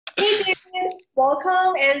Hey, David,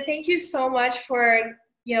 welcome, and thank you so much for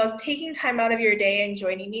taking time out of your day and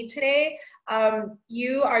joining me today.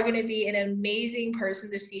 You are going to be an amazing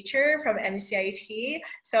person to feature from MCIT.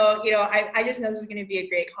 So, I just know this is going to be a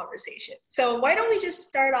great conversation. So, why don't we just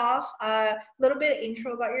start off a little bit of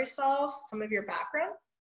intro about yourself, some of your background,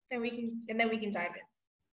 and then we can dive in.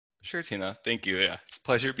 Sure, Tina. Thank you. Yeah, it's a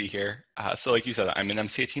pleasure to be here. So like you said, I'm in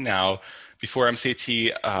MCIT now. Before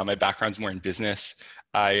MCIT, my background's more in business.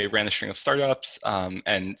 I ran a string of startups.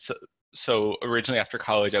 And so originally after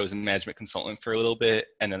college, I was a management consultant for a little bit,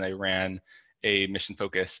 and then I ran a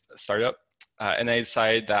mission-focused startup. And I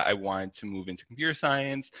decided that I wanted to move into computer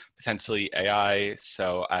science, potentially AI.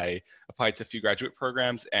 So I applied to a few graduate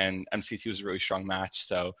programs, and MCIT was a really strong match.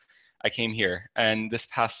 So I came here, and this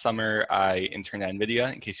past summer I interned at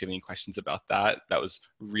NVIDIA. In case you have any questions about that, that was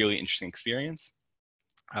a really interesting experience.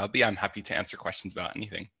 But yeah, I'm happy to answer questions about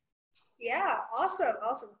anything. Yeah, awesome,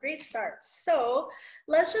 awesome. Great start. So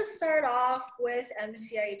let's just start off with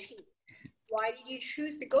MCIT. Why did you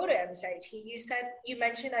choose to go to MCIT? You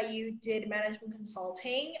mentioned that you did management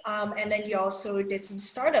consulting, and then you also did some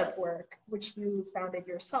startup work, which you founded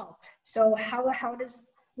yourself. So how does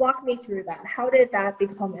walk me through that? How did that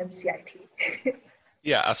become MCIT?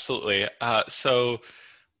 Yeah, absolutely. So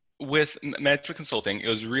with management consulting, it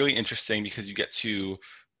was really interesting because you get to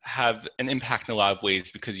have an impact in a lot of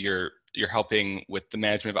ways because you're helping with the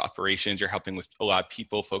management of operations, you're helping with a lot of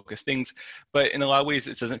people focused things, but in a lot of ways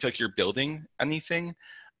it doesn't feel like you're building anything.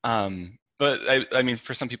 But I mean,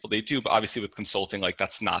 for some people they do, but obviously with consulting, like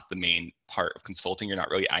that's not the main part of consulting. You're not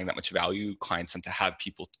really adding that much value. Clients tend to have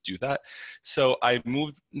people to do that. So I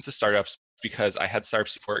moved into startups because I had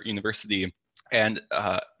startups before at university, and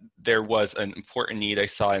there was an important need I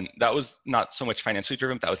saw, and that was not so much financially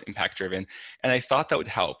driven, but that was impact driven. And I thought that would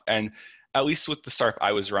help. And at least with the startup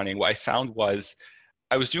I was running, what I found was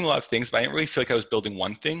I was doing a lot of things, but I didn't really feel like I was building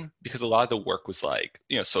one thing because a lot of the work was like,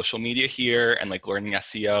 social media here and like learning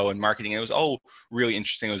SEO and marketing. And it was all really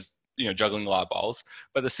interesting. It was, juggling a lot of balls.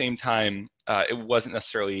 But at the same time, it wasn't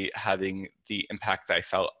necessarily having the impact that I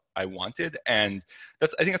felt I wanted. And I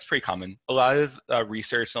think that's pretty common. A lot of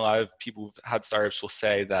research and a lot of people who've had startups will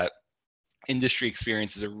say that industry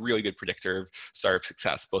experience is a really good predictor of startup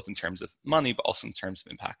success, both in terms of money, but also in terms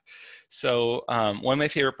of impact. So one of my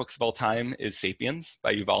favorite books of all time is *Sapiens*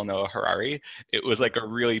 by Yuval Noah Harari. It was like a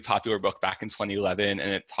really popular book back in 2011,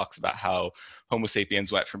 and it talks about how Homo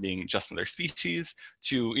sapiens went from being just another species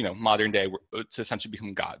to, modern day, to essentially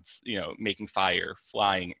become gods, making fire,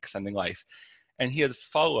 flying, extending life. And he has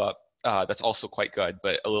follow-up that's also quite good,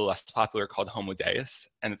 but a little less popular, called Homo Deus,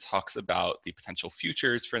 and it talks about the potential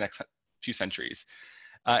futures for the next few centuries.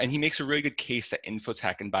 And he makes a really good case that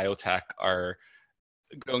infotech and biotech are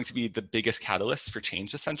going to be the biggest catalysts for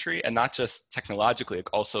change this century, and not just technologically,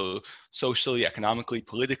 like also socially, economically,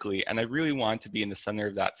 politically. And I really want to be in the center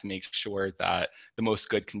of that to make sure that the most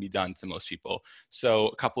good can be done to most people. So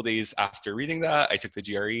a couple days after reading that, I took the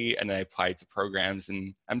GRE and then I applied to programs.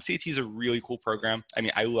 And MCT is a really cool program. I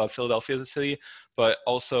mean, I love Philadelphia as a city, but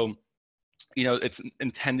also it's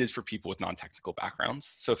intended for people with non-technical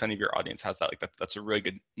backgrounds. So if any of your audience has that, like that's a really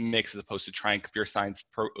good mix, as opposed to trying computer science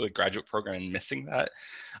graduate program and missing that.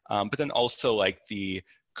 But then also like the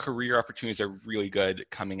career opportunities are really good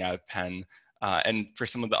coming out of Penn. And for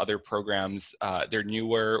some of the other programs, they're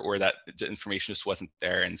newer, or that the information just wasn't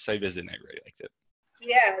there. And so I visited and I really liked it.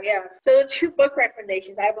 Yeah, yeah. So the two book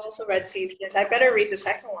recommendations. I've also read *Sapiens*. I better read the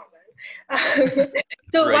second one then. It's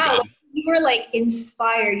So really wow, good. like, you were like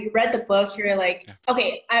inspired. You read the book. You're like, Yeah.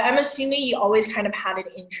 okay. I'm assuming you always kind of had an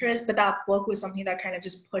interest, but that book was something that kind of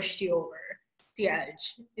just pushed you over the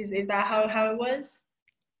edge. Is that how it was?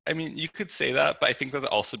 I mean, you could say that, but I think that would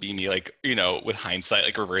also be me, like, with hindsight,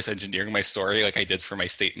 like reverse engineering my story, like I did for my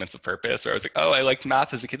statements of purpose, where I was like, oh, I liked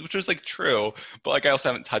math as a kid, which was like true, but like I also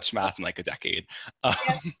haven't touched math in like a decade. Um,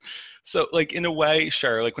 Yeah. so, like, in a way,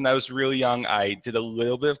 sure. Like when I was really young, I did a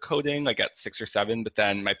little bit of coding, like at 6 or 7, but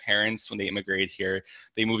then my parents, when they immigrated here,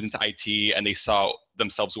 they moved into IT and they saw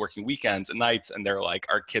themselves working weekends and nights, and they're like,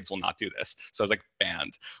 our kids will not do this. So I was like,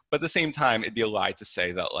 banned. But at the same time, it'd be a lie to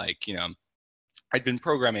say that, like, I'd been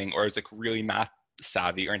programming or I was like really math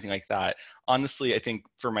savvy or anything like that. Honestly, I think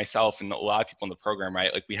for myself and a lot of people in the program,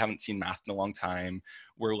 right, like we haven't seen math in a long time.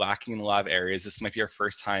 We're lacking in a lot of areas. This might be our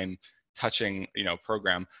first time touching,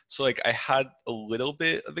 program. So like I had a little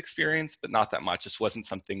bit of experience, but not that much. This wasn't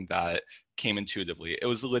something that came intuitively. It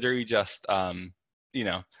was literally just,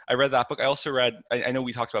 I read that book. I also read, I know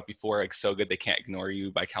we talked about before, like So Good They Can't Ignore You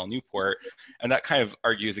by Cal Newport. And that kind of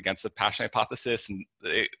argues against the passion hypothesis. And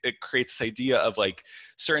it creates this idea of like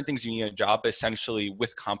certain things you need in a job, but essentially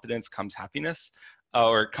with competence comes happiness.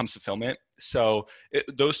 or comes fulfillment. So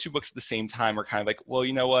those two books at the same time were kind of like, well,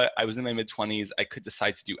 you know what? I was in my mid-20s. I could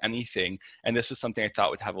decide to do anything. And this was something I thought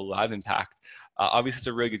would have a lot of impact. Obviously, it's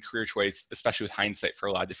a really good career choice, especially with hindsight for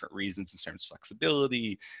a lot of different reasons in terms of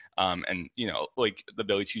flexibility and, like the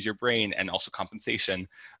ability to use your brain and also compensation.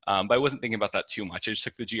 But I wasn't thinking about that too much. I just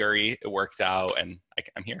took the GRE, it worked out, and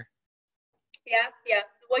I'm here. Yeah, yeah.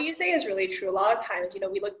 What you say is really true. A lot of times,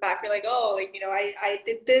 we look back, we're like, oh, like, I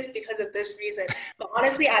did this because of this reason. But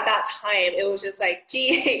honestly, at that time, it was just like,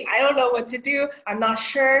 gee, I don't know what to do. I'm not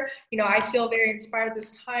sure. I feel very inspired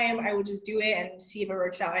this time. I will just do it and see if it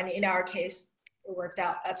works out. And in our case, it worked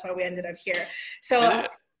out. That's why we ended up here. So,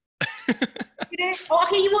 Did it? Oh,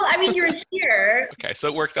 okay, well, I mean, you're here. Okay, so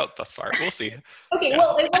it worked out thus far. We'll see. Okay, Yeah.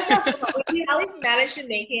 well, it worked out so well. You at least managed to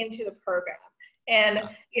make it into the program. And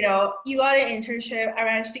you got an internship. I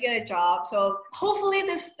managed to get a job. So hopefully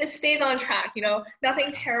this stays on track.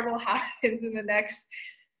 Nothing terrible happens in the next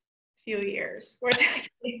few years or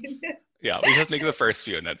decades. Yeah, we just make the first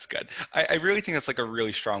few, and that's good. I really think that's like a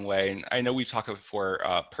really strong way. And I know we've talked before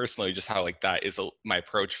personally, just how like that is my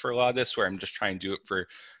approach for a lot of this, where I'm just trying to do it for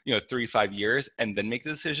 3 to 5 years and then make the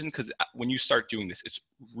decision. Because when you start doing this, it's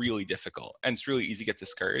really difficult and it's really easy to get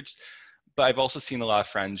discouraged. But I've also seen a lot of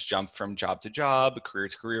friends jump from job to job, career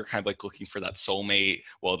to career, kind of like looking for that soulmate,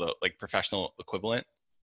 well, the like professional equivalent.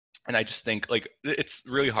 And I just think like it's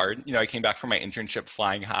really hard. I came back from my internship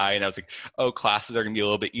flying high and I was like, oh, classes are going to be a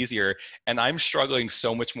little bit easier. And I'm struggling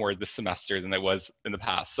so much more this semester than I was in the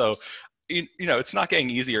past. So, it's not getting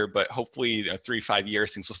easier, but hopefully 3 to 5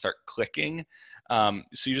 years, things will start clicking.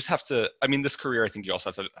 So you just have to, this career, I think you also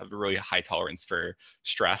have to have a really high tolerance for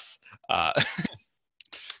stress.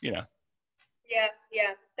 Yeah,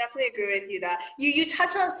 definitely agree with you that you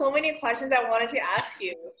touched on so many questions I wanted to ask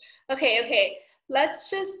you. Okay. Let's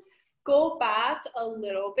just go back a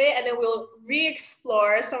little bit and then we'll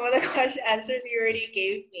re-explore some of the answers you already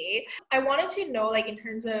gave me. I wanted to know, like in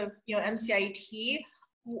terms of, MCIT,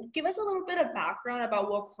 give us a little bit of background about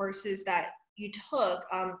what courses that you took.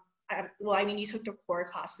 You took the core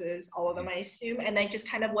classes, all of them, I assume, and then just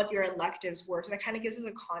kind of what your electives were. So that kind of gives us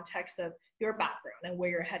a context of your background and where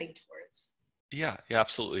you're heading towards. Yeah,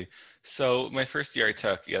 absolutely. So my first year I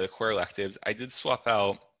took, the core electives. I did swap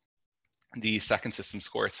out the second system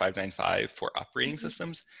scores 595 for operating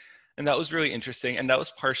systems. And that was really interesting. And that was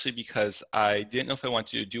partially because I didn't know if I wanted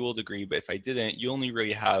to do a dual degree, but if I didn't, you only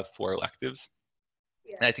really have 4 electives.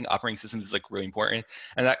 Yeah. And I think operating systems is like really important.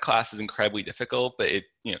 And that class is incredibly difficult, but it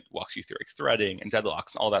walks you through like threading and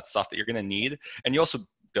deadlocks and all that stuff that you're going to need. And you also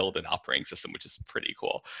build an operating system, which is pretty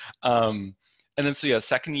cool. And then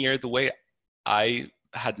second year, the way I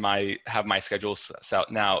have my schedule set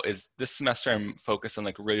out now is this semester I'm focused on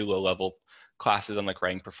like really low level classes on like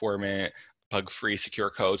writing performant, bug-free,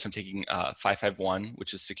 secure code. So I'm taking 551,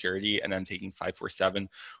 which is security, and then I'm taking 547,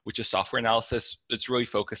 which is software analysis. It's really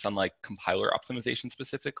focused on like compiler optimization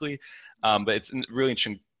specifically, but it's a really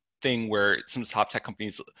interesting thing where some of the top tech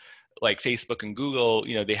companies like Facebook and Google,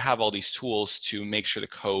 they have all these tools to make sure the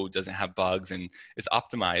code doesn't have bugs and is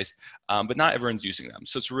optimized, but not everyone's using them.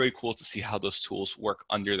 So it's really cool to see how those tools work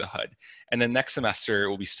under the hood. And then next semester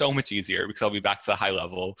will be so much easier because I'll be back to the high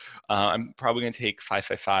level. I'm probably going to take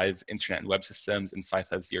 555 Internet and Web Systems and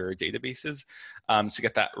 550 databases to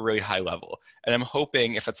get that really high level. And I'm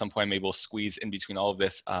hoping if at some point I'm able to squeeze in between all of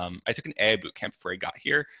this, I took an AI bootcamp before I got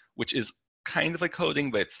here, which is kind of like coding,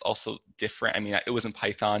 but it's also different. It was in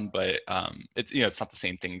Python, but it's not the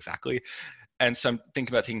same thing exactly. And so I'm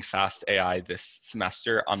thinking about taking fast AI this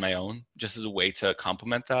semester on my own, just as a way to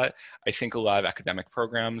complement that. I think a lot of academic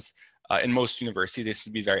programs in most universities, they seem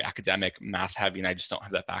to be very academic, math heavy, and I just don't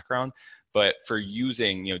have that background. But for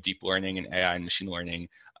using deep learning and AI and machine learning,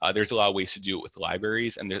 there's a lot of ways to do it with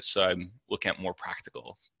libraries, and so I'm looking at more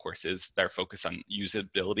practical courses that are focused on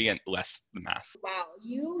usability and less the math. Wow,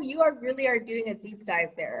 you are doing a deep dive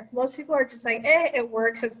there. Most people are just like, it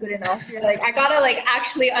works, it's good enough. You're like, I gotta like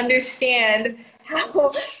actually understand how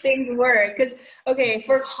things work. Because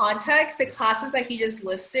for context, the classes that he just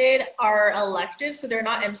listed are electives, so they're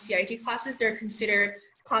not MCIT classes. They're considered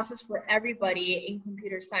classes for everybody in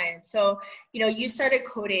computer science. So you started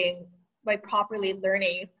coding, like properly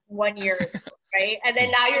learning 1 year ago, right? And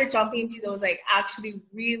then now you're jumping to those like actually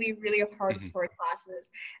really, really hardcore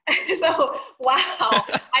classes. So, wow,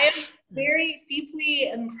 I am very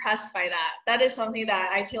deeply impressed by that. That is something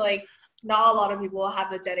that I feel like not a lot of people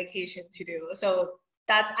have the dedication to do. So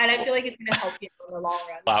and I feel like it's going to help you in the long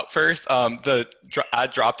run. Wow. First, the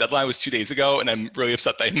ad drop deadline was 2 days ago, and I'm really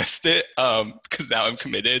upset that I missed it because now I'm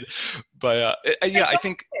committed. But I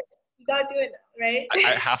think not do it now, right?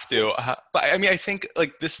 I have to. But I mean, I think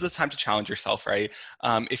like this is the time to challenge yourself, right?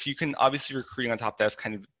 If you can, obviously recruiting on top of that is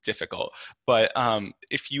kind of difficult, but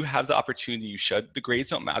if you have the opportunity, you should. The grades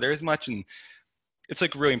don't matter as much, and it's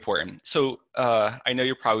like really important. So I know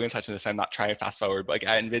you're probably gonna touch on this. I'm not trying to fast forward, but like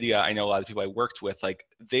at NVIDIA, I know a lot of people I worked with, like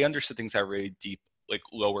they understood things at a really deep, like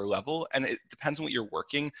lower level. And it depends on what you're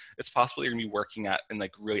working. It's possible you're gonna be working at in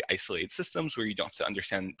like really isolated systems where you don't have to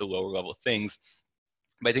understand the lower level things.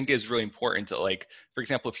 But I think it's really important to like, for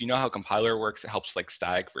example, if you know how compiler works, it helps like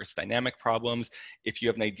static versus dynamic problems. If you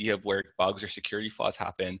have an idea of where bugs or security flaws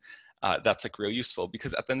happen, that's like real useful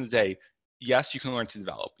because at the end of the day, yes, you can learn to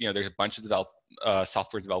develop. You know, there's a bunch of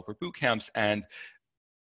software developer boot camps and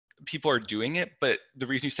people are doing it, but the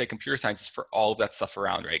reason you say computer science is for all of that stuff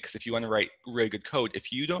around, right? Because if you want to write really good code,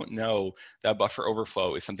 if you don't know that buffer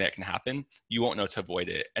overflow is something that can happen, you won't know to avoid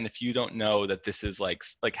it. And if you don't know that this is like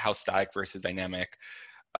how static versus dynamic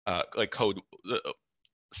like code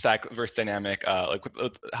static versus dynamic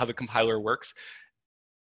how the compiler works,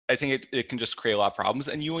 I think it can just create a lot of problems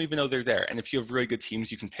and you won't even know they're there. And if you have really good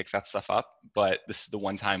teams, you can pick that stuff up, but this is the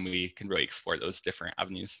one time we can really explore those different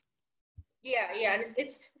avenues. Yeah, and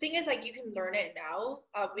it's the thing is like you can learn it now.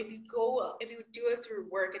 If you do it through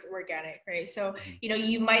work, it's organic, right? So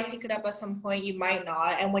you might pick it up at some point, you might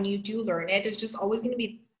not, and when you do learn it, there's just always going to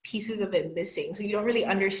be pieces of it missing, so you don't really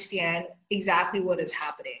understand exactly what is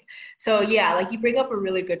happening. So yeah, like you bring up a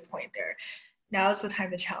really good point there. Now is the time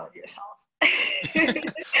to challenge yourself. Thank you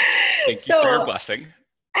for your So blessing.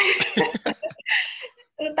 that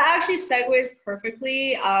actually segues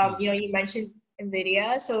perfectly. You mentioned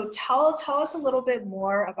NVIDIA. So tell us a little bit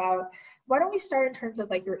more about, why don't we start in terms of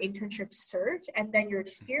like your internship search and then your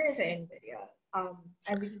experience at NVIDIA.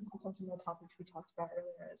 And we can touch on some of the topics we talked about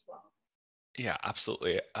earlier as well. Yeah,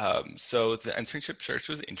 absolutely. So the internship search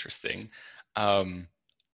was interesting.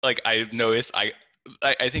 Like I've noticed,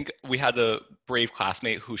 I think we had a brave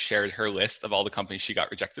classmate who shared her list of all the companies she got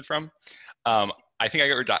rejected from. I think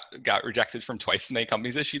I got rejected from twice as many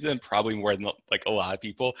companies as she did, and probably more than like a lot of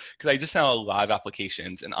people, because I just saw a lot of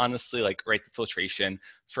applications. And honestly, like right, the filtration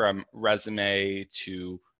from resume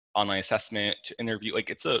to online assessment to interview,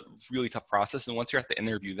 like it's a really tough process. And once you're at the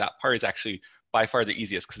interview, that part is actually by far the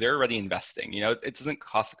easiest because they're already investing. You know, it doesn't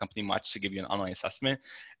cost the company much to give you an online assessment,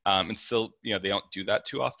 and still, they don't do that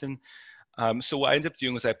too often. So what I ended up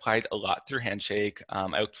doing was I applied a lot through Handshake.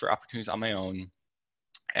 I looked for opportunities on my own.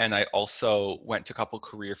 And I also went to a couple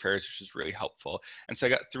career fairs, which was really helpful. And so I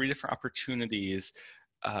got 3 different opportunities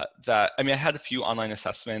I had a few online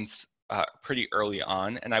assessments pretty early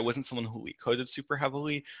on, and I wasn't someone who leak coded super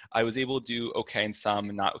heavily. I was able to do okay in some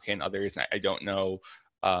and not okay in others. And I don't know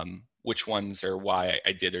which ones or why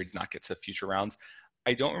I did or did not get to future rounds.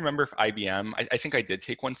 I don't remember if IBM, I think I did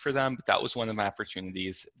take one for them, but that was one of my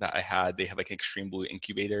opportunities that I had. They have like an Extreme Blue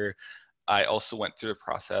incubator. I also went through the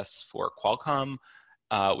process for Qualcomm,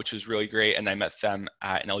 which was really great. And I met them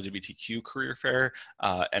at an LGBTQ career fair,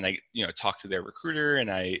 and I, talked to their recruiter, and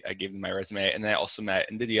I gave them my resume. And then I also met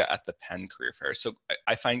NVIDIA at the Penn career fair. So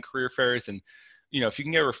I find career fairs, and if you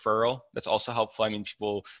can get a referral, that's also helpful. I mean,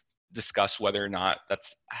 people discuss whether or not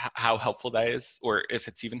that's how helpful that is, or if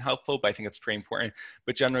it's even helpful, but I think it's pretty important.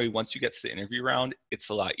 But generally, once you get to the interview round, it's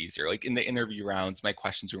a lot easier. Like in the interview rounds, my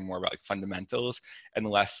questions were more about like fundamentals and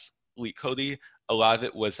less leak coding. A lot of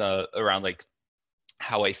it was around like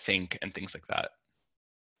how I think and things like that.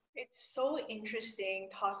 It's so interesting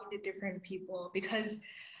talking to different people because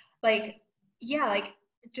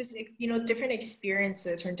just different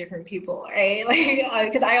experiences from different people, right? Like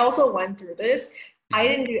because I also went through this. I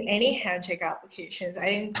didn't do any Handshake applications. I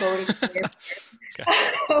didn't go to career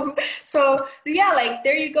so yeah, like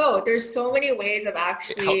there you go. There's so many ways of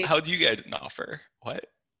actually. How do you get an offer? What?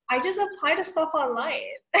 I just apply to stuff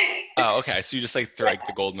online. Oh, okay. So you just like through like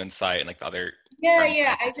the Goldman site and like the other firms.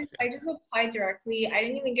 Yeah. I just applied directly. I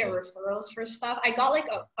didn't even get referrals for stuff. I got like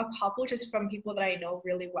a couple just from people that I know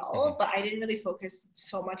really well, but I didn't really focus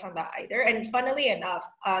so much on that either. And funnily enough,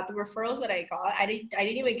 the referrals that I got, I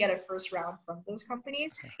didn't even get a first round from those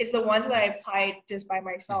companies. It's the ones that I applied just by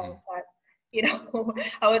myself that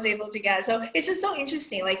I was able to get. So it's just so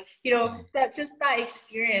interesting. Like, that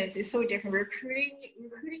experience is so different. Recruiting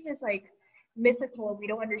is like mythical. We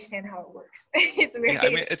don't understand how it works. It's very. Yeah, I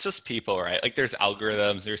mean, it's just people, right? Like there's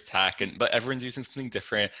algorithms, there's tech, but everyone's using something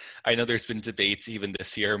different. I know there's been debates even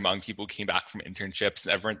this year among people who came back from internships,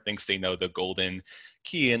 and everyone thinks they know the golden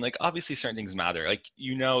key. And like obviously certain things matter. Like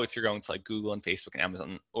if you're going to like Google and Facebook and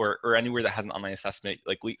Amazon or anywhere that has an online assessment,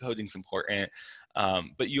 like leak coding is important.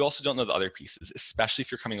 But you also don't know the other pieces, especially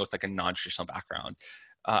if you're coming with like a non-traditional background.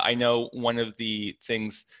 I know one of the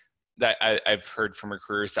things that I've heard from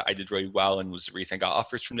recruiters that I did really well and was the reason I got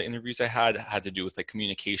offers from the interviews I had to do with like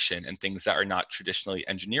communication and things that are not traditionally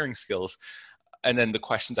engineering skills. And then the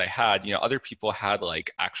questions I had, other people had like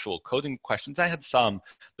actual coding questions. I had some,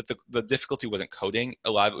 but the difficulty wasn't coding. A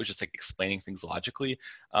lot of it was just like explaining things logically.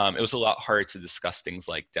 It was a lot harder to discuss things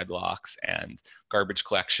like deadlocks and garbage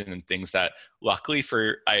collection and things that luckily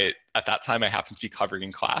at that time I happened to be covering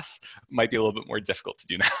in class might be a little bit more difficult to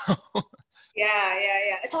do now. Yeah.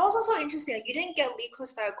 It's also so interesting. Like, you didn't get lead code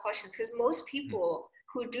style questions because most people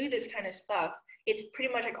who do this kind of stuff, it's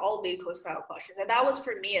pretty much like all lead code style questions. And that was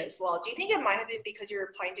for me as well. Do you think it might have been because you're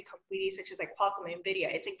applying to companies such as like Qualcomm and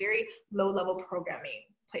NVIDIA? It's like very low level programming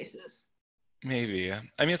places. Maybe. I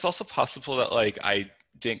mean, it's also possible that like I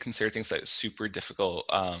didn't consider things like super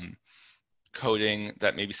difficult coding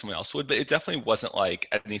that maybe someone else would, but it definitely wasn't like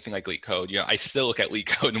anything like leak code. I still look at leak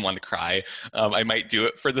code and want to cry. I might do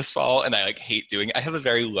it for this fall, and I like hate doing it. I have a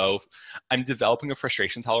very low, I'm developing a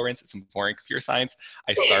frustration tolerance. It's important in computer science.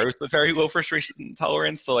 I started with a very low frustration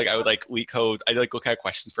tolerance. So like I would like leak code. I'd like look at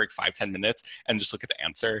questions for like 5-10 minutes and just look at the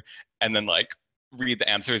answer and then like read the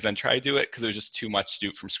answers, then try to do it because it was just too much to do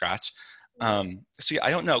it from scratch. So yeah, I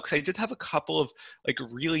don't know, because I did have a couple of like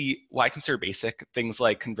really what I consider basic things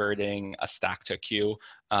like converting a stack to a queue,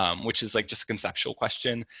 which is like just a conceptual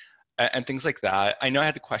question and things like that. I know I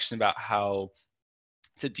had a question about how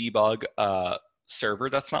to debug a server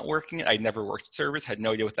that's not working. I never worked with servers, had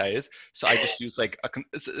no idea what that is. So I just used like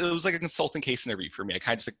it was like a consultant case interview for me. I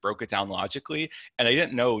kind of just like broke it down logically, and I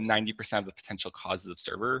didn't know 90% of the potential causes of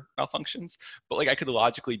server malfunctions, but like I could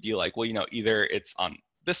logically be like, well, either it's on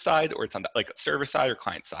this side or it's on that like server side or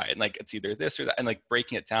client side, and like it's either this or that, and like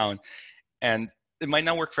breaking it down. And it might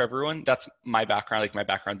not work for everyone. That's my background. Like my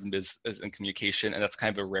background's in business and communication, and that's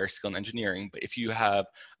kind of a rare skill in engineering. But if you have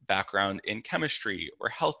background in chemistry or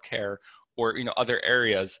healthcare or other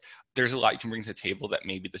areas, there's a lot you can bring to the table that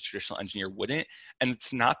maybe the traditional engineer wouldn't. And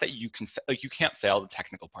it's not that you can't fail the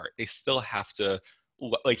technical part. They still have to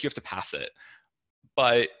like you have to pass it.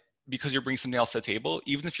 But because you're bringing something else to the table,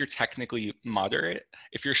 even if you're technically moderate,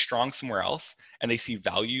 if you're strong somewhere else and they see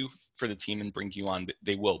value for the team and bring you on,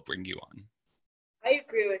 they will bring you on. I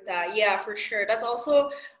agree with that. Yeah, for sure. That's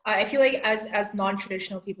also, I feel like as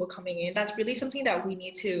non-traditional people coming in, that's really something that we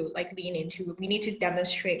need to like lean into. We need to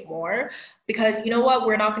demonstrate more because you know what?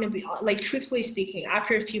 We're not going to be like, truthfully speaking,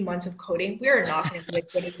 after a few months of coding, we are not going to be as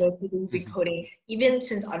good as those people who've been coding even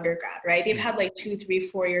since undergrad, right? They've had like 2, 3,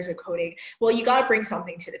 4 years of coding. Well, you got to bring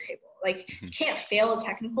something to the table. Like you can't fail a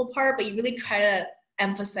technical part, but you really try to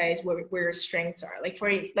emphasize where your strengths are. Like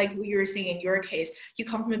like what you were saying in your case, you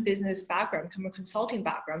come from a business background, come from a consulting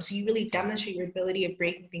background, so you really demonstrate your ability of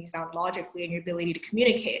breaking things down logically and your ability to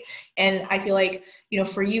communicate. And I feel like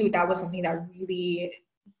for you, that was something that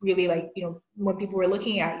really like when people were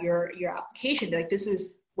looking at your application, like this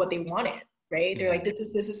is what they wanted. Right? They're like, this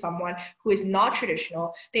is someone who is not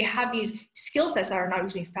traditional. They have these skill sets that are not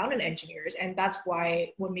usually found in engineers, and that's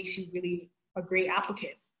what makes you really a great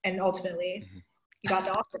applicant. And ultimately, you got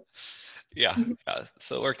the offer. Yeah.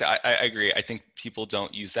 So it worked. I agree. I think people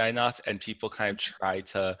don't use that enough, and people kind of try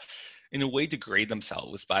to, in a way, degrade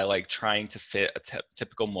themselves by like trying to fit a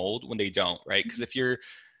typical mold when they don't, right? Because if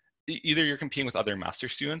either you're competing with other master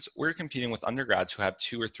students or you're competing with undergrads who have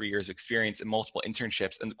 2 or 3 years of experience and multiple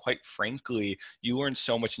internships, and quite frankly, you learn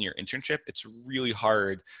so much in your internship. It's really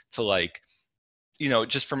hard to like,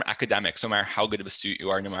 just from academics, no matter how good of a student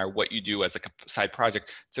you are, no matter what you do as like a side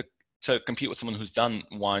project, to compete with someone who's done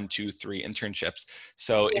 1, 2, 3 internships.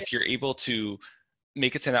 So if you're able to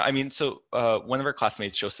make it stand out, I mean, so one of our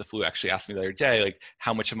classmates, Joseph Liu, actually asked me the other day, like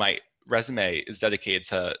how much of my resume is dedicated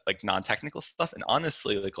to like non-technical stuff. And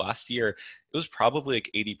honestly, like last year, it was probably like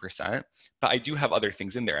 80%, but I do have other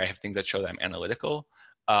things in there. I have things that show that I'm analytical.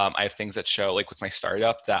 I have things that show like with my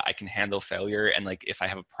startup that I can handle failure. And like, if I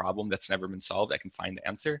have a problem that's never been solved, I can find the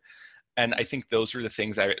answer. And I think those were the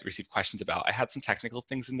things I received questions about. I had some technical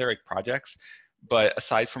things in there, like projects, but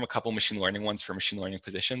aside from a couple machine learning ones for machine learning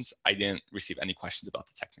positions, I didn't receive any questions about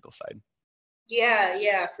the technical side.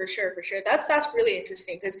 Yeah, for sure. That's really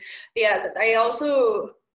interesting because I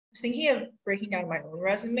also was thinking of breaking down my own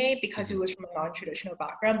resume because it was from a non-traditional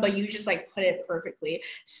background, but you just like put it perfectly.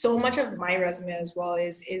 So much of my resume as well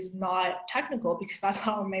is not technical because that's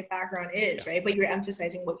how my background is, right? But you're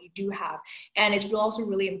emphasizing what you do have. And it's also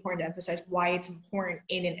really important to emphasize why it's important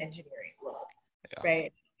in an engineering role,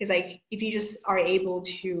 right? Because like if you just are able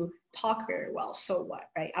to talk very well, so what,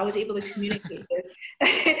 right? I was able to communicate this.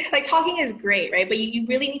 Like talking is great, right? But you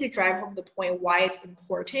really need to drive home the point why it's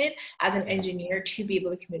important as an engineer to be able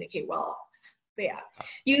to communicate well. But yeah,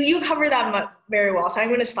 you cover that very well, so I'm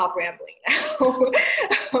going to stop rambling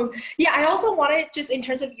now. Yeah, I also wanted, just in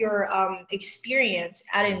terms of your experience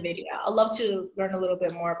at NVIDIA, I'd love to learn a little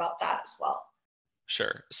bit more about that as well.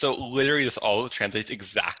 Sure. So literally this all translates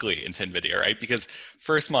exactly into NVIDIA, right? Because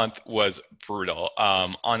first month was brutal.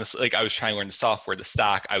 Honestly, like I was trying to learn the software, the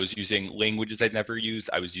stack. I was using languages I'd never used.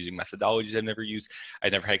 I was using methodologies I'd never used. I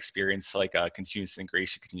never had experience like a continuous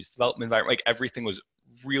integration, continuous development environment. Like everything was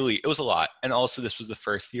really, it was a lot. And also this was the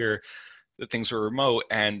first year that things were remote.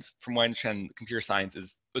 And from what I understand, computer science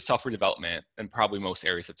is software development, and probably most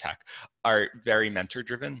areas of tech are very mentor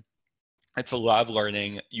driven. It's a lot of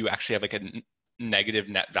learning. You actually have like a negative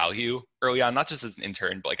net value early on, not just as an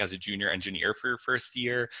intern, but like as a junior engineer for your first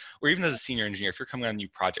year, or even as a senior engineer if you're coming on a new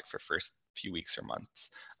project for first few weeks or months.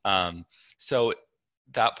 So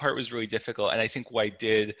that part was really difficult. And I think what I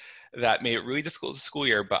did that made it really difficult the school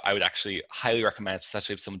year, but I would actually highly recommend,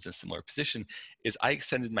 especially if someone's in a similar position, is I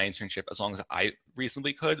extended my internship as long as I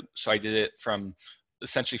reasonably could. So I did it from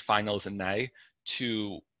essentially finals in May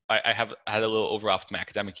to I had a little overlap with my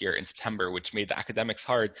academic year in September, which made the academics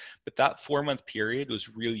hard. But that 4-month period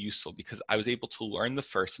was really useful because I was able to learn the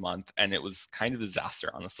first month, and it was kind of a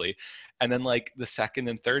disaster, honestly. And then like the second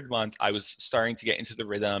and third month, I was starting to get into the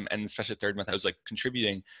rhythm, and especially the third month, I was like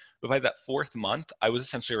contributing. But by that fourth month, I was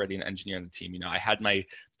essentially already an engineer on the team. You know, I had my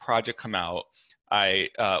project come out.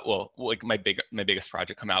 Like my biggest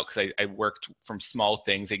project come out because I worked from small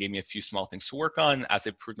things. They gave me a few small things to work on. As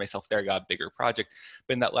I proved myself there, I got a bigger project.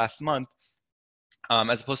 But in that last month,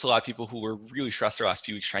 as opposed to a lot of people who were really stressed the last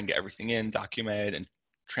few weeks trying to get everything in, documented, and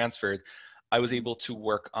transferred, I was able to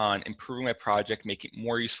work on improving my project, making it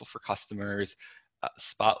more useful for customers,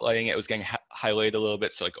 spotlighting it. It was getting highlighted a little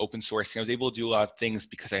bit. So like open sourcing, I was able to do a lot of things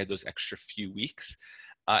because I had those extra few weeks.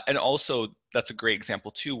 And also, that's a great example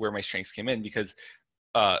too, where my strengths came in because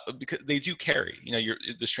they do carry, you know,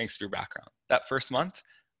 the strengths of your background. That first month,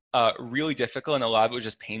 really difficult, and a lot of it was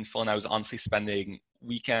just painful. And I was honestly spending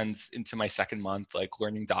weekends into my second month, like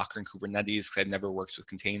learning Docker and Kubernetes because I'd never worked with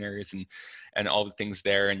containers and all the things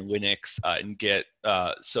there, and Linux and Git.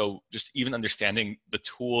 So just even understanding the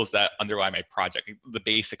tools that underlie my project, the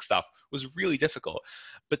basic stuff, was really difficult.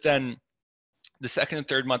 But then the second and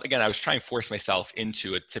third month, again, I was trying to force myself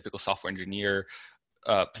into a typical software engineer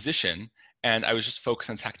position, and I was just focused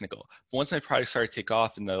on technical. But once my project started to take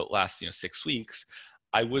off in the last 6 weeks,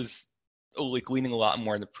 I was like leaning a lot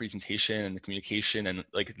more on the presentation and the communication and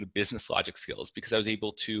like the business logic skills, because I was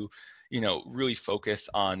able to really focus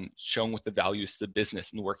on showing what the value is to the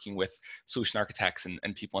business and working with solution architects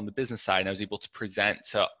and people on the business side. And I was able to present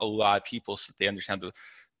to a lot of people so that they understand the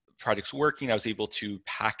project's working. I was able to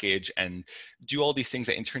package and do all these things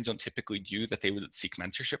that interns don't typically do that they would seek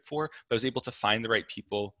mentorship for. But I was able to find the right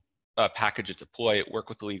people, package it, deploy it, work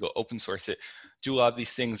with the legal, open source it, do a lot of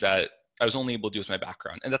these things that I was only able to do with my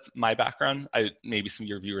background. And that's my background. Maybe some of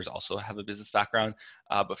your viewers also have a business background.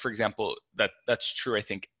 But for example, that's true, I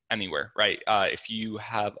think, anywhere, right? If you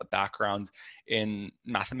have a background in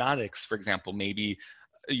mathematics, for example, maybe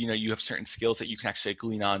you have certain skills that you can actually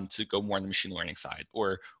lean on to go more on the machine learning side,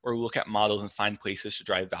 or look at models and find places to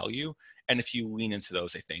drive value. And if you lean into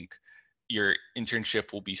those, I think your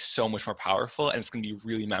internship will be so much more powerful, and it's going to be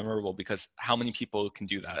really memorable because how many people can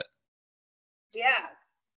do that? Yeah,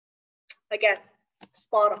 again,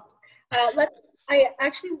 spot on.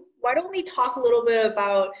 Why don't we talk a little bit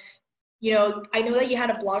about, I know that you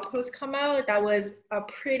had a blog post come out that was a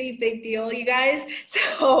pretty big deal, you guys.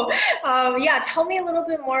 So yeah, tell me a little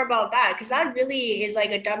bit more about that, because that really is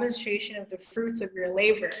like a demonstration of the fruits of your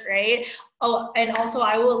labor, right? Oh, and also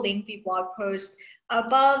I will link the blog post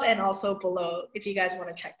above and also below if you guys want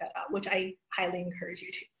to check that out, which I highly encourage you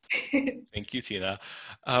to. Thank you, Tina.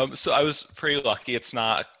 So I was pretty lucky. It's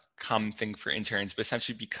not a common thing for interns, but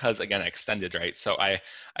essentially because, again, I extended, right? So I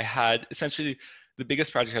had essentially the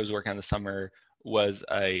biggest project I was working on this summer was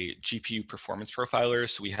a GPU performance profiler.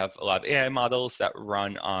 So we have a lot of AI models that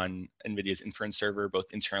run on NVIDIA's inference server,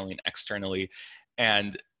 both internally and externally.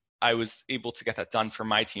 And I was able to get that done for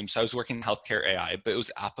my team. So I was working in healthcare AI, but it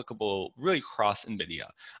was applicable really across NVIDIA,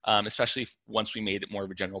 especially once we made it more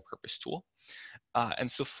of a general purpose tool.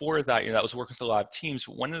 And so for that, that was working with a lot of teams.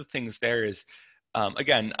 But one of the things there is,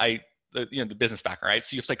 again, the business background, right?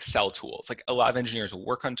 So you have to like sell tools. Like a lot of engineers will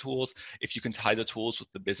work on tools. If you can tie the tools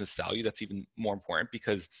with the business value, that's even more important,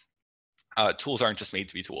 because tools aren't just made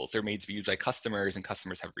to be tools. They're made to be used by customers, and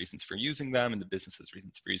customers have reasons for using them, and the business has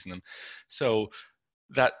reasons for using them. So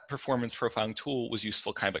that performance profiling tool was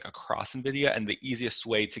useful kind of like across NVIDIA, and the easiest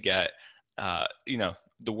way to get,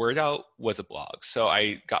 the word out was a blog. So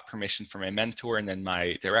I got permission from my mentor and then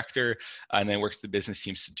my director, and then worked with the business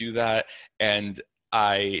teams to do that. And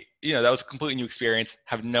that was a completely new experience,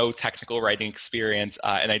 have no technical writing experience.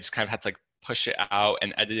 And I just kind of had to like push it out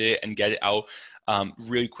and edit it and get it out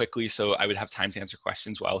really quickly so I would have time to answer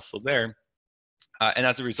questions while I was still there. And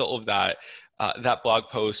as a result of that, that blog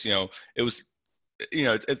post, it was,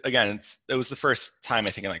 it was the first time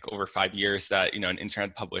I think in like over 5 years that, an intern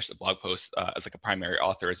had published a blog post as like a primary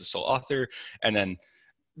author, as a sole author. And then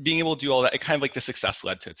being able to do all that, it kind of like the success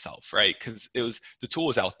led to itself, right? Because the tool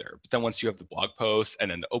was out there, but then once you have the blog post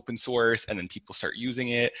and then the open source, and then people start using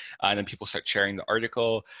it, and then people start sharing the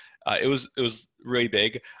article, it was really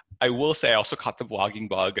big. I will say I also caught the blogging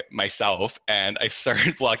bug myself, and I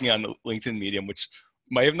started blogging on the LinkedIn Medium, which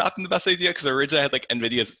might have not been the best idea because originally I had like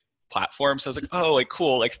NVIDIA's platform, so I was like, oh, like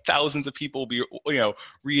cool, like thousands of people will be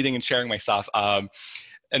reading and sharing my stuff.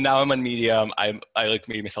 And now I'm on Medium. I like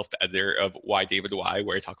made myself the editor of Why David Why,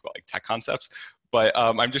 where I talk about like tech concepts. But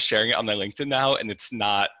I'm just sharing it on my LinkedIn now, and it's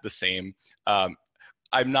not the same.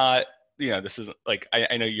 I'm not, this isn't like,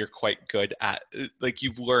 I know you're quite good at, like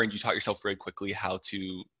you taught yourself very quickly how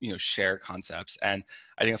to, share concepts. And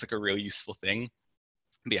I think it's like a really useful thing.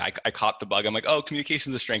 But yeah, I caught the bug. I'm like, oh,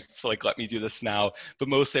 communication is a strength, so like let me do this now. But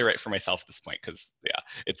mostly I write for myself at this point because yeah,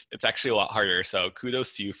 it's actually a lot harder. So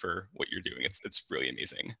kudos to you for what you're doing. It's really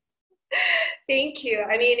amazing. Thank you.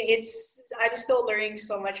 I mean, I'm still learning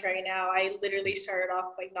so much right now. I literally started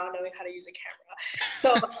off like not knowing how to use a camera.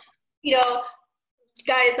 So,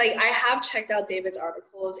 guys, like I have checked out David's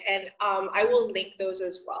articles, and I will link those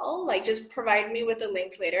as well. Like just provide me with the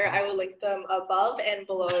links later. I will link them above and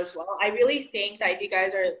below as well. I really think that if you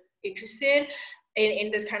guys are interested in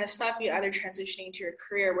this kind of stuff, you're either transitioning to your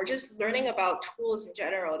career, we're just learning about tools in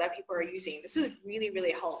general that people are using. This is really,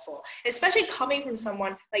 really helpful, especially coming from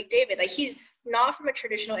someone like David. Like he's not from a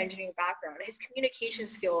traditional engineering background. His communication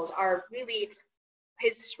skills are really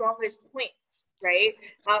his strongest points, right?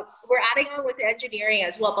 We're adding on with the engineering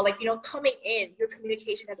as well, but like, coming in, your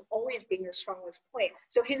communication has always been your strongest point.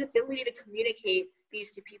 So his ability to communicate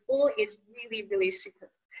these to people is really, really super.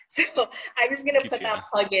 So I'm just gonna put that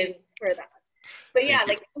plug in for that. But yeah,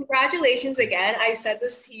 like congratulations again. I said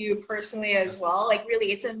this to you personally as well. Like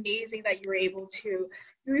really, it's amazing that you were able to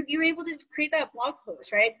create that blog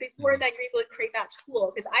post, right? Before that, you're able to create that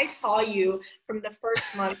tool. Because I saw you from the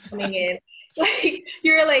first month coming in. Like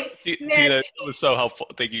you're like, man, Tina was so helpful.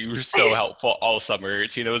 Thank you. You were so helpful all summer.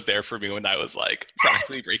 Tina was there for me when I was like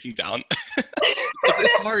practically breaking down.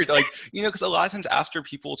 It's hard, like, because a lot of times after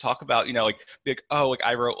people talk about, like, oh, like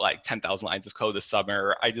I wrote like 10,000 lines of code this summer,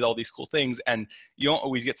 or I did all these cool things, and you don't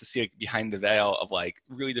always get to see like behind the veil of like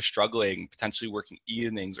really the struggling, potentially working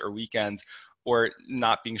evenings or weekends, or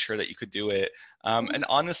not being sure that you could do it. And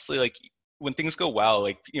honestly, like when things go well,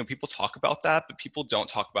 like, people talk about that, but people don't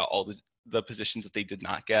talk about all the positions that they did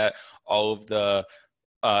not get, all of the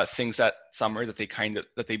things that summer that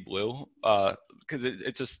they blew, because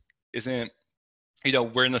it just isn't,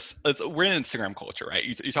 we're in Instagram culture, right?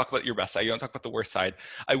 You talk about your best side, you don't talk about the worst side.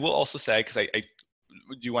 I will also say, because I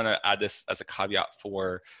do want to add this as a caveat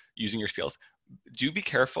for using your skills, do be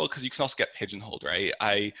careful, because you can also get pigeonholed,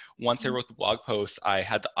 right? Once I wrote the blog post, I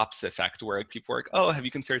had the opposite effect where like, people were like, oh, have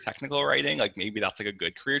you considered technical writing? Like maybe that's like a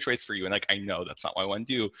good career choice for you. And like, I know that's not what I want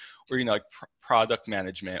to do. Or, like product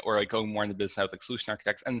management, or like going more into business with like solution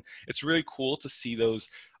architects. And it's really cool to see those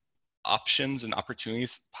options and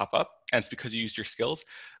opportunities pop up, and it's because you used your skills.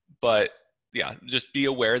 But yeah, just be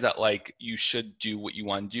aware that like you should do what you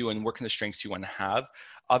want to do and work in the strengths you want to have.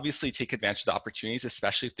 Obviously take advantage of the opportunities,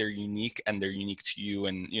 especially if they're unique and they're unique to you,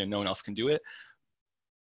 and no one else can do it.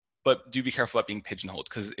 But do be careful about being pigeonholed,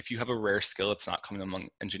 because if you have a rare skill that's not common among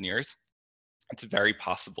engineers, it's very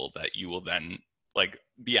possible that you will then like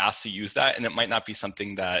be asked to use that, and it might not be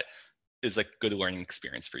something that is like good learning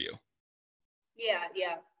experience for you. Yeah,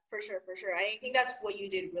 for sure. I think that's what you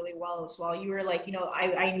did really well as well. You were like,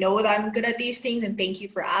 I know that I'm good at these things, and thank you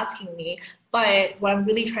for asking me. But what I'm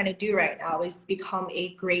really trying to do right now is become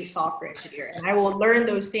a great software engineer, and I will learn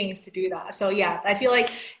those things to do that. So yeah, I feel like,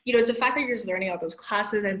 it's the fact that you're just learning out those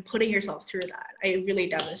classes and putting yourself through that, it really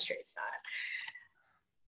demonstrates that.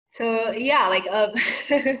 So yeah, like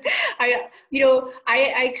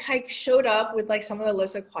I showed up with like some of the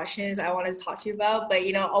list of questions I wanted to talk to you about, but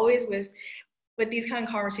always with these kind of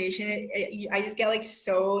conversation, I just get like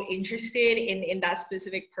so interested in that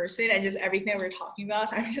specific person and just everything that we're talking about.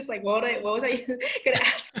 So I'm just like, what was I gonna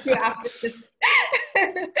ask you after this?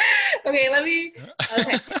 Okay,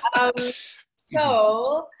 okay.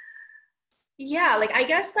 So Yeah, like I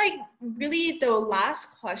guess like really the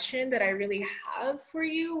last question that I really have for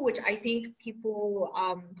you, which I think people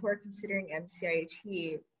who are considering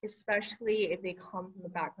MCIT, especially if they come from a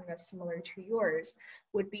background that's similar to yours,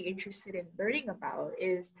 would be interested in learning about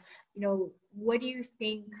is, what do you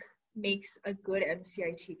think makes a good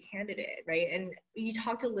MCIT candidate, right? And you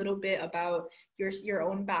talked a little bit about your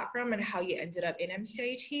own background and how you ended up in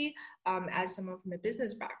MCIT as someone from a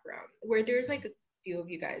business background, where there's like a few of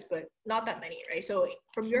you guys, but not that many, right? So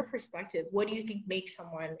from your perspective, what do you think makes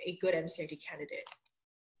someone a good MCIT candidate?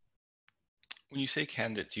 When you say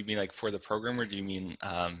candidate, do you mean like for the program, or do you mean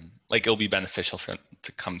like it'll be beneficial for them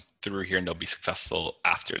to come through here and they'll be successful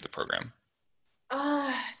after the program?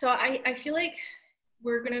 So I feel like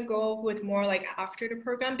we're gonna go with more like after the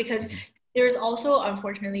program because Mhm. there's also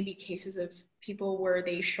unfortunately be cases of people where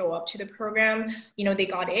they show up to the program, they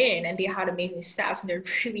got in and they had amazing stats and they're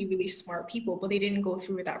really, really smart people, but they didn't go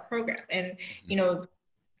through with that program. And, Mhm. you know,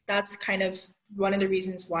 that's kind of one of the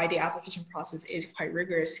reasons why the application process is quite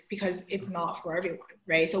rigorous because it's not for everyone,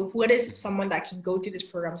 right? So what is Mhm. someone that can go through this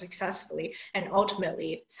program successfully and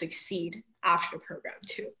ultimately succeed after the program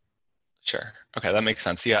too? Sure. Okay, that makes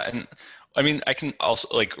sense. Yeah, and I mean, I can also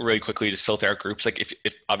like really quickly just filter out groups. Like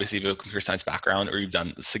if obviously if you have a computer science background or you've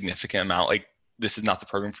done a significant amount, like this is not the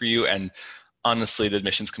program for you. And honestly, the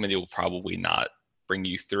admissions committee will probably not bring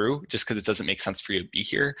you through just because it doesn't make sense for you to be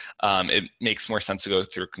here. It makes more sense to go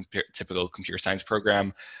through a typical computer science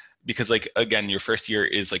program because like again, your first year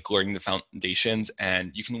is like learning the foundations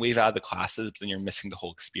and you can waive out of the classes, but then you're missing the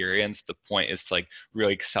whole experience. The point is to like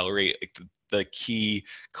really accelerate like the key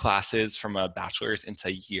classes from a bachelor's into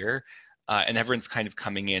a year. And everyone's kind of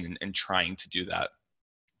coming in and trying to do that.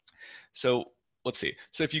 So let's see.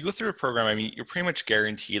 So if you go through a program, I mean, you're pretty much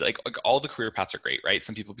guaranteed, like all the career paths are great, right?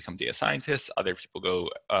 Some people become data scientists, other people go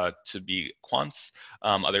to be quants,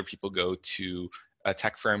 other people go to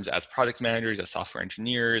tech firms as product managers, as software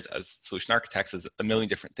engineers, as solution architects, as a million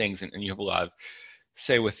different things. And you have a lot of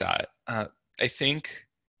say with that. I think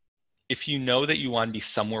if you know that you want to be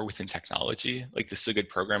somewhere within technology, like this is a good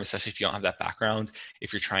program, especially if you don't have that background,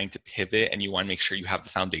 if you're trying to pivot and you want to make sure you have the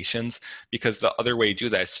foundations, because the other way to do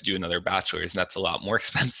that is to do another bachelor's, and that's a lot more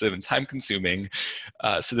expensive and time consuming.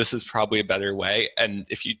 So this is probably a better way. And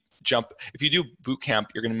if you do boot camp,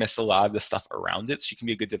 you're going to miss a lot of the stuff around it. So you can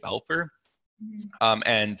be a good developer. Mhm.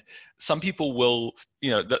 And some people will,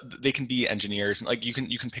 they can be engineers and like you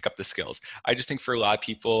can pick up the skills. I just think for a lot of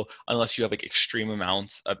people, unless you have like extreme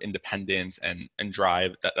amounts of independence and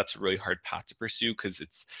drive, that's a really hard path to pursue because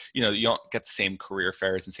it's, you don't get the same career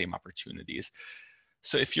fairs and same opportunities.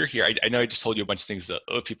 So if you're here, I know I just told you a bunch of things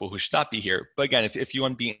of people who should not be here. But again, if you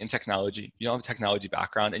want to be in technology, you don't have a technology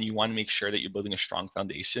background, and you want to make sure that you're building a strong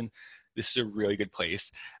foundation, this is a really good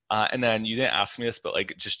place. And then you didn't ask me this, but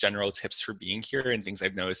like just general tips for being here and things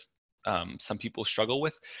I've noticed some people struggle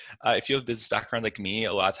with. If you have a business background like me,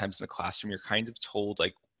 a lot of times in the classroom, you're kind of told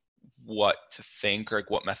like what to think or like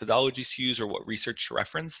what methodologies to use or what research to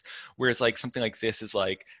reference. Whereas like something like this is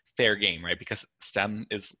like fair game, right? Because STEM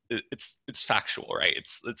is it's factual, right?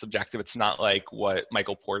 It's objective. It's not like what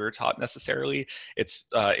Michael Porter taught necessarily. It's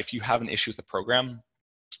if you have an issue with the program,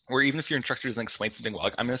 or even if your instructor doesn't explain something well,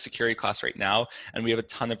 like I'm in a security class right now and we have a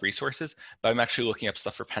ton of resources, but I'm actually looking up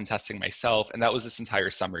stuff for pen testing myself. And that was this entire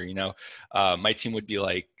summer, my team would be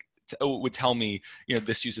like, would tell me,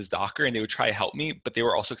 this uses Docker, and they would try to help me, but they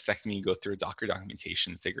were also expecting me to go through a Docker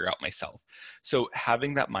documentation, figure out myself. So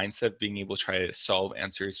having that mindset of being able to try to solve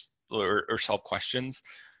answers or solve questions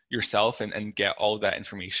yourself and get all of that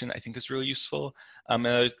information, I think is really useful. And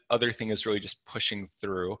the other thing is really just pushing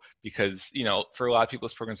through because, for a lot of people,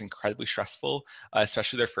 this program is incredibly stressful,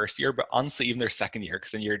 especially their first year, but honestly, even their second year,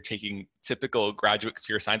 because then you're taking typical graduate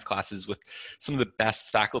computer science classes with some of the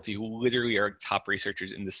best faculty who literally are top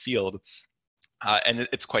researchers in this field. And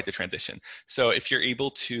it's quite the transition. So if you're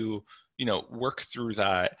able to, work through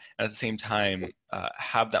that and at the same time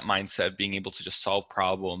have that mindset of being able to just solve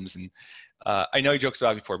problems. And I know you joked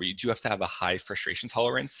about it before, but you do have to have a high frustration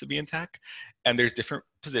tolerance to be in tech. And there's different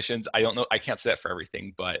positions. I don't know, I can't say that for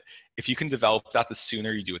everything, but if you can develop that, the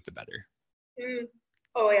sooner you do it, the better. Mm.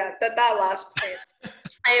 Oh yeah, that last point.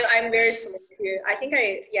 I'm very similar to you. I think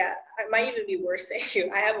I might even be worse than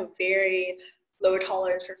you. I have a very low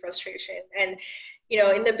tolerance for frustration. And,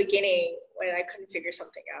 in the beginning when I couldn't figure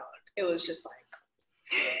something out, it was just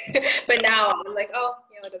like, but now I'm like, oh,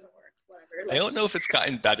 it doesn't work. Whatever. I Let's don't know just, if it's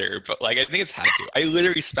gotten better, but like I think it's had to. I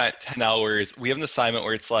literally spent 10 hours. We have an assignment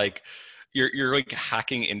where it's like you're like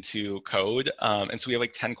hacking into code. And so we have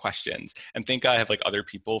like 10 questions. And thank God I have like other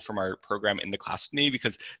people from our program in the class with me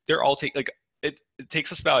because they're all take like it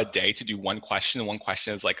takes us about a day to do one question, and one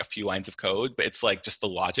question is like a few lines of code, but it's like just the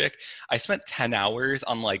logic. I spent 10 hours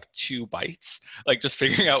on like 2 bytes, like just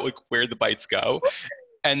figuring out like where the bytes go,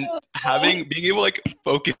 and being able to like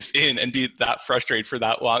focus in and be that frustrated for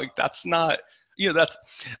that long. Like, that's not,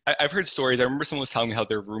 I've heard stories. I remember someone was telling me how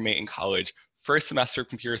their roommate in college, first semester of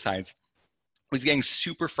computer science, was getting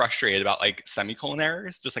super frustrated about like semicolon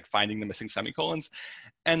errors, just like finding the missing semicolons.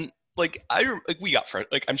 And like we got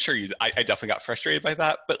like I'm sure I definitely got frustrated by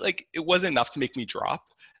that, but like it wasn't enough to make me drop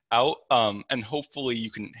out. And hopefully you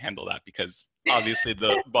can handle that, because obviously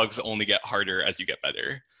the bugs only get harder as you get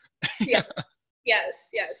better. Yeah.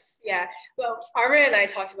 Yes, yeah. Well, Armin and I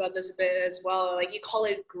talked about this a bit as well. Like, you call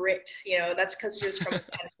it grit, that's because just from a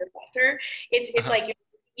professor. It's like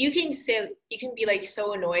you can be like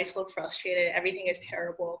so annoyed, so frustrated, everything is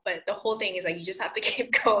terrible, but the whole thing is like you just have to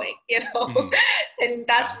keep going, Mhm. And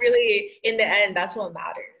that's really, in the end, that's what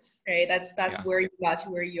matters, right? That's Yeah. where you got to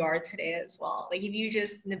where you are today as well. Like, if you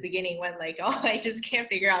just in the beginning went like, oh, I just can't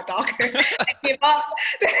figure out Docker, I give up.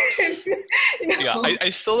 Yeah, I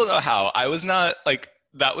still don't know how. I was not like,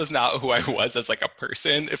 that was not who I was as like a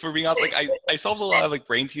person. If we're being honest, like I solved a lot of like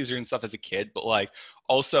brain teaser and stuff as a kid, but like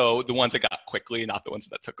also the ones I got quickly, not the ones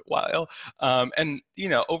that took a while. And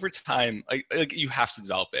over time, like you have to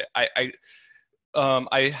develop it. I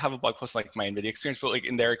have a blog post on, like, my NVIDIA experience, but like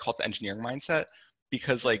in there I call it the engineering mindset,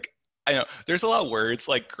 because like I know there's a lot of words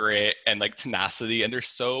like grit and like tenacity, and they're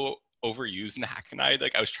so overused in hackneyed.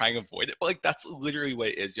 Like I was trying to avoid it, but like that's literally what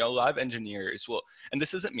it is. A lot of engineers will, and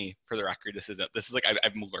this isn't me for the record. This is like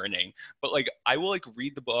I'm learning, but like I will like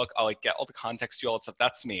read the book. I'll like get all the context to all that stuff.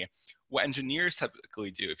 That's me. What engineers typically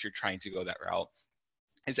do, if you're trying to go that route,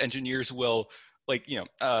 is engineers will like,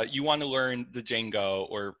 you want to learn the Django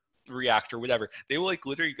or React or whatever, they will like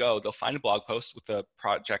literally they'll find a blog post with the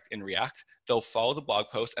project in React, they'll follow the blog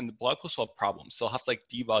post, and the blog post will have problems. So they'll have to like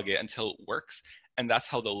debug it until it works. And that's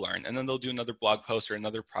how they'll learn. And then they'll do another blog post or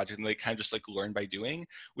another project, and they kind of just like learn by doing,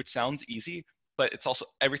 which sounds easy, but it's also,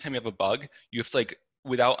 every time you have a bug, you have to like,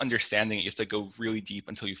 without understanding it, you have to go really deep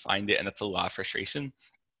until you find it. And that's a lot of frustration.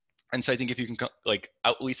 And so I think if you can like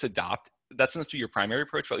at least adopt, that's not your primary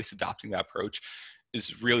approach, but at least adopting that approach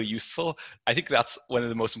is really useful. I think that's one of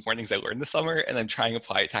the most important things I learned this summer, and I'm trying to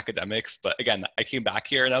apply it to academics. But again, I came back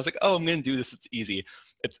here and I was like, oh, I'm going to do this. It's easy.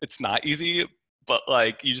 It's not easy, but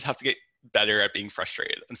like you just have to get better at being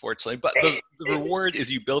frustrated, unfortunately. But the reward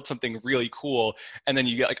is you build something really cool, and then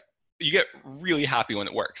you get really happy when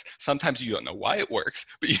it works. Sometimes you don't know why it works,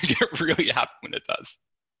 but you get really happy when it does.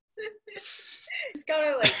 It's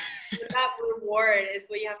kind of like that reward is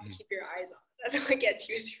what you have to keep your eyes on. That's what gets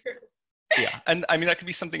you through. Yeah, and I mean that could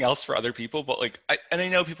be something else for other people, but like I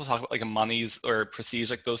know people talk about like monies or prestige,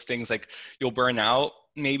 like those things, like you'll burn out.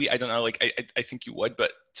 Maybe, I don't know, like I think you would,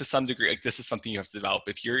 but to some degree, like this is something you have to develop.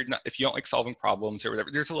 If you don't like solving problems or whatever,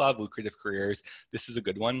 there's a lot of lucrative careers. This is a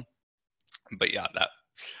good one, but yeah,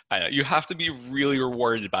 I know you have to be really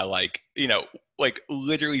rewarded by like like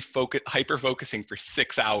literally hyper focusing for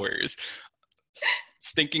 6 hours,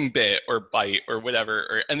 stinking bit or bite or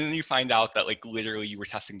whatever, and then you find out that like literally you were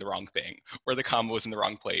testing the wrong thing or the combo was in the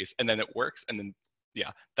wrong place, and then it works, and then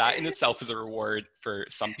that in itself is a reward for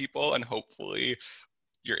some people, and hopefully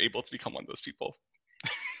you're able to become one of those people.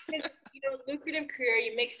 Lucrative career,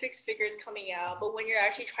 you make 6 figures coming out, but when you're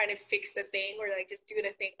actually trying to fix the thing or like just do the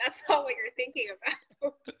thing, that's not what you're thinking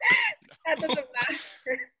about. That doesn't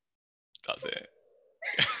matter. Does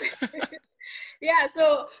it? Yeah,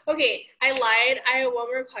 so okay, I lied. I have one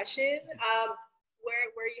more question. Where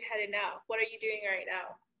are you headed now? What are you doing right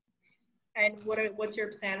now? And what's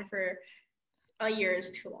your plan for a year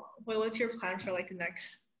is too long. What's your plan for like the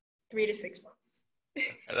next 3 to 6 months?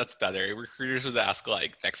 That's better. Recruiters would ask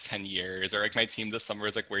like next 10 years, or like my team this summer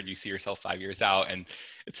is like, where do you see yourself 5 years out? And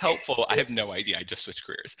it's helpful. I have no idea. I just switched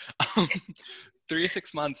careers. 3 to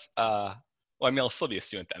 6 months. Well, I mean, I'll still be a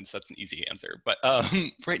student then, so that's an easy answer. But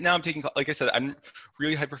right now I'm taking, like I said, I'm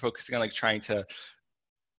really hyper focusing on like trying to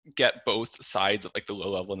get both sides of like the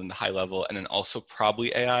low level and then the high level, and then also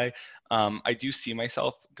probably AI. I do see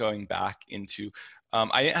myself going back into,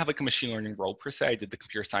 I didn't have like a machine learning role per se. I did the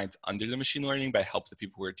computer science under the machine learning, but I helped the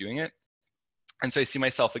people who are doing it. And so I see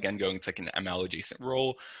myself again going to like an ML adjacent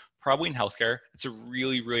role, probably in healthcare. It's a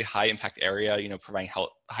really, really high impact area, providing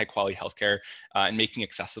high quality healthcare and making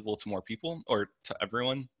accessible to more people or to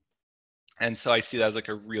everyone. And so I see that as like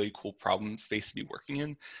a really cool problem space to be working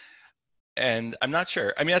in. And I'm not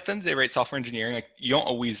sure. I mean, at the end of the day, right, software engineering, like you don't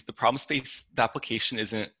always, the problem space, the application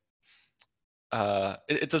isn't,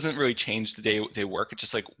 it doesn't really change the day work. It's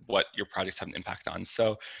just like what your projects have an impact on.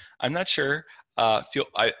 So I'm not sure.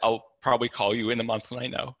 I'll probably call you in a month when I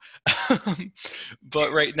know.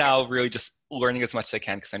 But right now, really just learning as much as I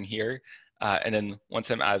can because I'm here. And then once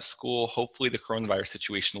I'm out of school, hopefully the coronavirus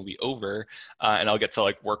situation will be over, and I'll get to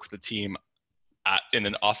like work with the team in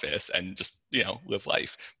an office and just, live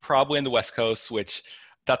life. Probably in the West Coast, which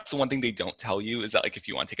that's the one thing they don't tell you is that like if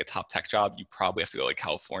you want to take a top tech job, you probably have to go like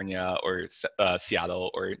California or Seattle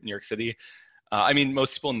or New York City. I mean,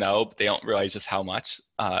 most people know, but they don't realize just how much.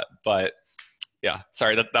 But yeah,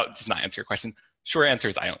 sorry, that does not answer your question. Short answer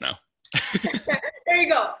is I don't know. There you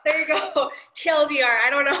go. TLDR, I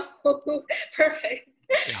don't know. Perfect.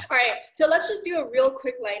 Yeah. All right, so let's just do a real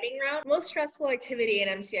quick lightning round. Most stressful activity in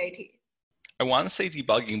MCIT? I want to say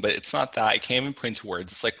debugging, but it's not that. I can't even put into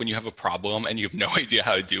words. It's like when you have a problem and you have no idea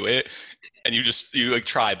how to do it, and you like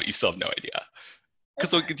try, but you still have no idea.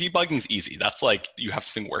 Because like, debugging is easy. That's like you have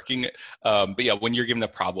something working. But yeah, when you're given a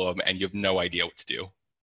problem and you have no idea what to do.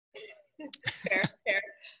 Fair.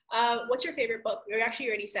 What's your favorite book? You actually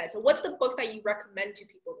already said. So what's the book that you recommend to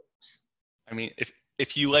people the most? I mean,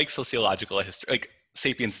 if you like sociological history, like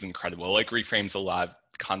Sapiens is incredible. Like reframes a lot of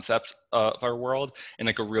concepts of our world in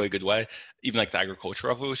like a really good way, even like the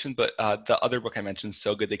agricultural revolution. But the other book I mentioned,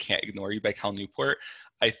 So Good They Can't Ignore You by Cal Newport,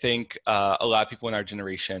 I think a lot of people in our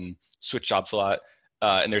generation switch jobs a lot,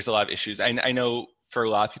 and there's a lot of issues. I know for a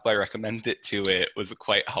lot of people I recommended it to, it was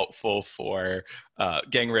quite helpful for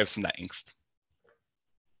getting rid of some of that angst.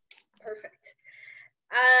 Perfect.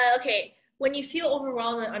 Okay, when you feel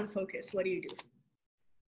overwhelmed and unfocused, what do you do?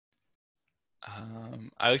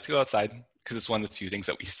 I like to go outside because it's one of the few things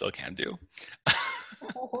that we still can do.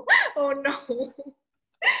 Oh no.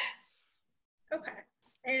 Okay.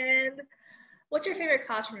 And what's your favorite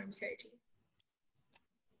class from MCIT?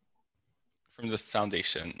 From the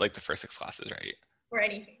foundation, like the first 6 classes, right? Or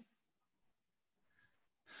anything.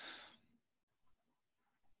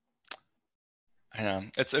 I know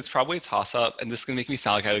it's probably a toss up, and this is gonna make me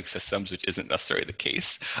sound like I like systems, which isn't necessarily the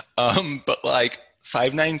case. But like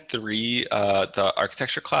 593, the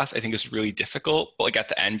architecture class, I think is really difficult. But like at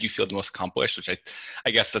the end, you feel the most accomplished, which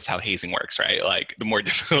I guess that's how hazing works, right? Like the more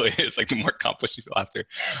difficult it is, like the more accomplished you feel after.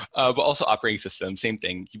 But also operating system, same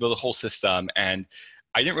thing. You build a whole system, and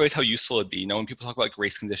I didn't realize how useful it'd be. When people talk about like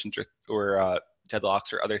race conditions or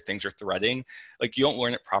deadlocks or other things or threading, like you don't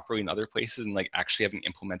learn it properly in other places, and like actually having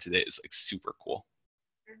implemented it is like super cool.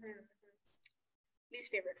 Mm-hmm.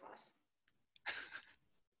 Least favorite class?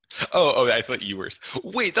 Oh, I thought you were.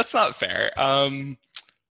 Wait, that's not fair.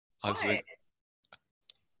 Honestly,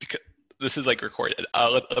 because this is like recorded.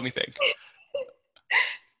 Let me think.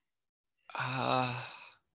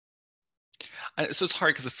 So it's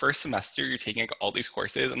hard because the first semester you're taking like all these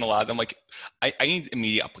courses, and a lot of them like I need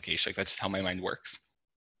immediate application. Like that's just how my mind works.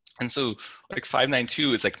 And so like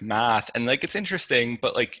 592 is like math, and like it's interesting,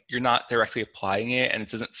 but like you're not directly applying it, and it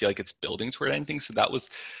doesn't feel like it's building toward anything. So that was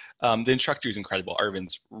the instructor is incredible.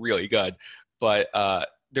 Arvin's really good, but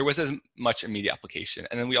there was as much immediate application.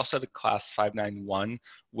 And then we also have the class 591,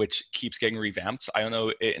 which keeps getting revamped. So I don't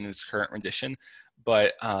know it in its current rendition,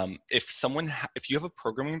 but if you have a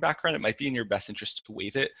programming background, it might be in your best interest to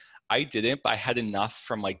waive it. I didn't, but I had enough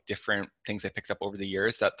from like different things I picked up over the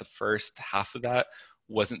years that the first half of that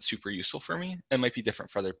wasn't super useful for me. It might be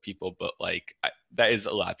different for other people, but like that is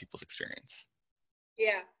a lot of people's experience.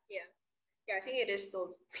 Yeah. I think it is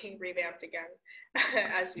still being revamped again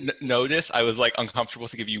as we speak. Notice I was like uncomfortable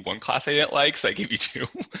to give you one class I didn't like, so I gave you 2.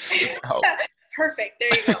 Perfect. There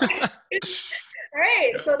you go. All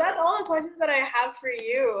right. So that's all the questions that I have for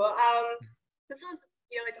you. This was,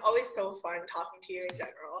 it's always so fun talking to you in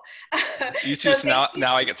general. You too. So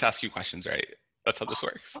now I get to ask you questions, right? That's how this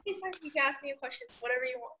works. Okay, fine. You can ask me a question, whatever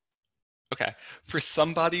you want. Okay. For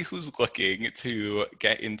somebody who's looking to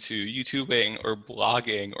get into YouTubing or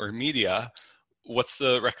blogging or media, what's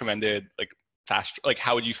the recommended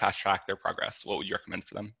how would you fast track their progress? What would you recommend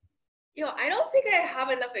for them? I don't think I have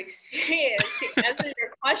enough experience to answer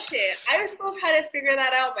your question. I'm still trying to figure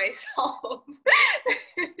that out myself.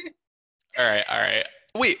 All right.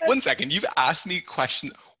 Wait, 1 second. You've asked me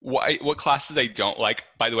questions. What classes I don't like.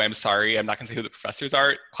 By the way, I'm sorry. I'm not going to say who the professors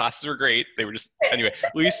are. Classes are great. They were just, anyway,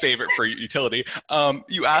 least favorite for utility.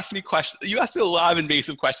 You asked me questions. You asked me a lot of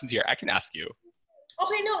invasive questions here. I can ask you.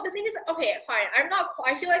 Okay, no, the thing is, okay, fine.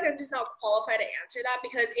 I feel like I'm just not qualified to answer that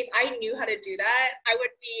because if I knew how to do that, I would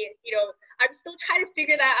be, I'm still trying to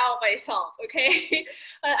figure that out myself, okay?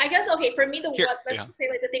 I guess, okay, for me, let's say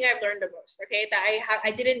like the thing I've learned the most, okay, that I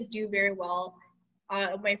didn't do very well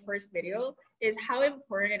my first video is how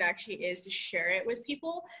important it actually is to share it with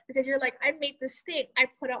people because you're like, I made this thing, I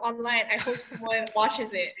put it online, I hope someone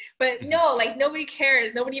watches it. But no, like nobody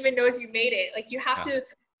cares. Nobody even knows you made it. Like you have to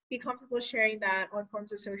be comfortable sharing that on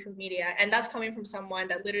forms of social media. And that's coming from someone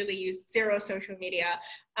that literally used zero social media.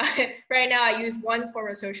 Right now, I use one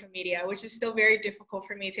form of social media, which is still very difficult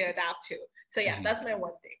for me to adapt to. So yeah, that's my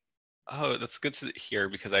one thing. Oh, that's good to hear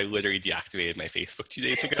because I literally deactivated my Facebook 2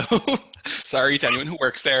 days ago. Sorry to anyone who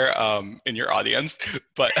works there in your audience,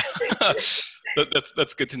 but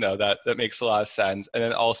that's good to know. That makes a lot of sense. And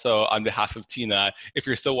then also on behalf of Tina, if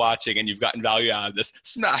you're still watching and you've gotten value out of this,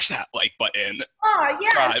 smash that like button. Oh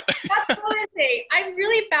yes, God. that's another thing. I'm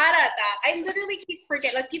really bad at that. I literally keep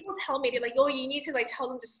forgetting. Like people tell me, they're like, "Oh, you need to like tell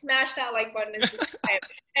them to smash that like button and subscribe."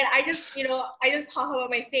 And I just, I just talk about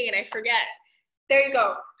my thing and I forget. There you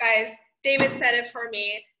go, guys. David said it for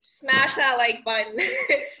me. Smash that like button.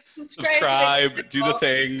 Subscribe to my Subscribe, do the channel.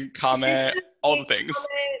 thing, comment, all the things.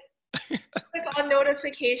 Comment, click on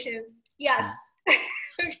notifications. Yes.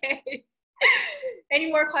 Okay.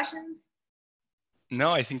 Any more questions?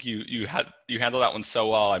 No, I think you handled that one so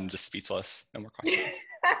well. I'm just speechless. No more questions.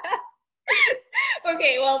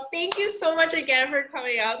 Okay, well, thank you so much again for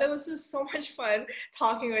coming out. That was just so much fun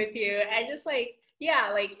talking with you. And just like,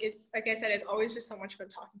 yeah, like it's like I said, it's always just so much fun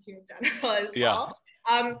talking to you in general as Yeah.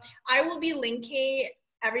 well. I will be linking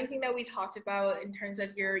everything that we talked about in terms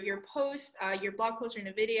of your post, your blog post or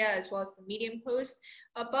NVIDIA, as well as the Medium post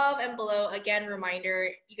above and below. Again, reminder,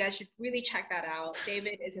 you guys should really check that out.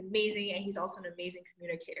 David is amazing and he's also an amazing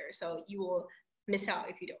communicator. So you will miss out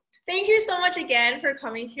if you don't. Thank you so much again for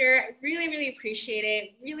coming here. I really, really appreciate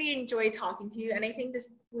it. Really enjoyed talking to you. And I think this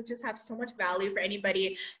will just have so much value for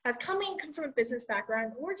anybody that's come from a business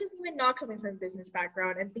background or just even not coming from a business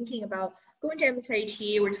background and thinking about going to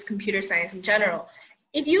MCIT or just computer science in general.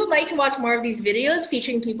 If you would like to watch more of these videos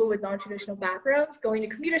featuring people with non-traditional backgrounds going to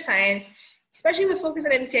computer science, especially with focus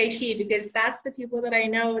on MCIT, because that's the people that I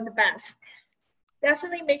know the best,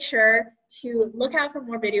 definitely make sure to look out for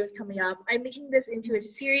more videos coming up. I'm making this into a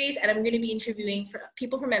series and I'm going to be interviewing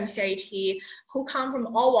people from MCIT who come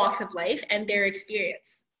from all walks of life and their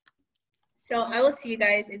experience. So I will see you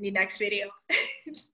guys in the next video.